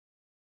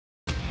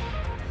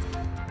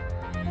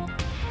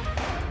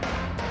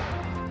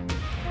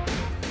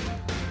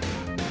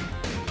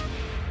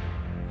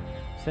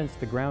Since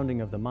the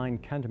grounding of the mine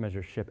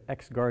countermeasure ship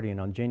Guardian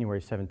on January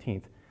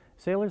 17th,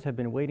 sailors have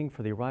been waiting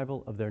for the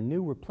arrival of their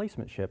new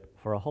replacement ship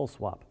for a hull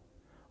swap.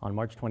 On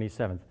March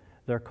 27th,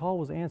 their call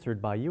was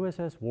answered by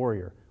USS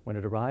Warrior when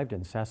it arrived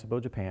in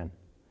Sasebo, Japan.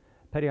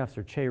 Petty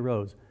Officer Che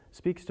Rose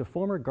speaks to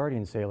former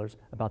Guardian sailors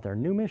about their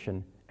new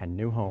mission and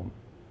new home.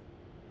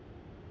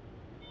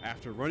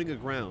 After running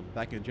aground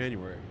back in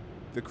January,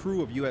 the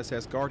crew of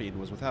USS Guardian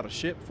was without a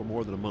ship for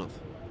more than a month.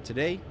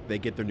 Today, they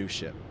get their new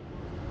ship.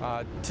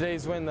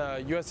 Today's when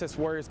the USS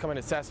Warrior is coming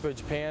to Sasebo,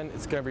 Japan.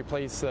 It's going to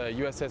replace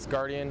USS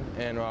Guardian,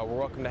 and we're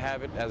welcome to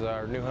have it as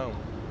our new home.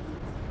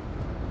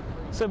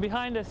 So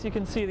behind us you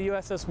can see the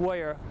USS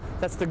Warrior.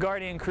 That's the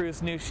Guardian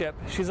crew's new ship.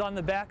 She's on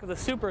the back of the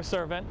Super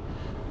Servant.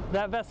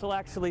 That vessel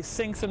actually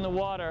sinks in the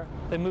water.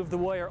 They move the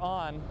Warrior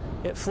on.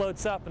 It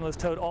floats up and was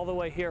towed all the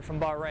way here from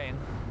Bahrain.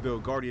 Though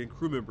Guardian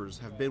crew members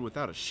have been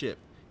without a ship,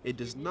 it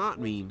does not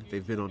mean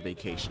they've been on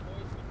vacation.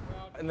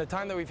 In the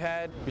time that we've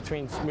had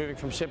between moving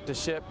from ship to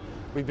ship,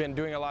 we've been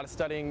doing a lot of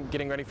studying,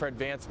 getting ready for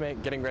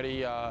advancement, getting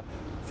ready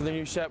for the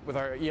new ship with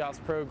our EOS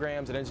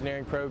programs and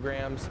engineering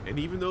programs. And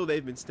even though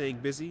they've been staying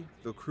busy,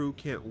 the crew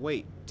can't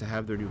wait to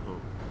have their new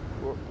home.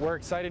 We're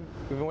excited.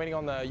 We've been waiting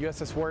on the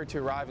USS Warrior to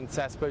arrive in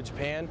Sasebo,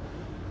 Japan.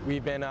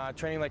 We've been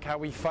training like how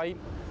we fight,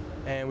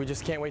 and we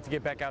just can't wait to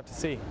get back out to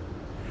sea.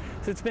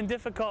 So it's been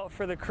difficult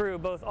for the crew,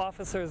 both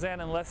officers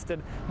and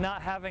enlisted,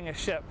 not having a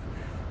ship.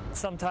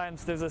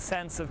 Sometimes there's a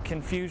sense of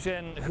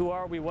confusion. Who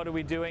are we? What are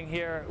we doing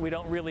here? We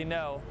don't really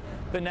know.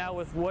 But now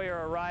with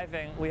Warrior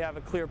arriving, we have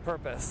a clear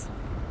purpose.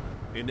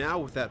 And now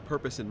with that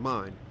purpose in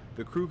mind,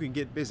 the crew can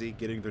get busy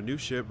getting their new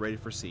ship ready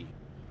for sea.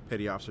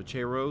 Petty Officer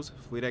Che Rose,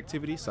 Fleet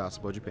Activity,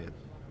 Sasebo, Japan.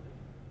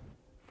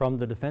 From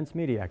the Defense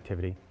Media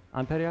Activity,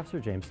 I'm Petty Officer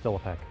James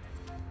Stillipek.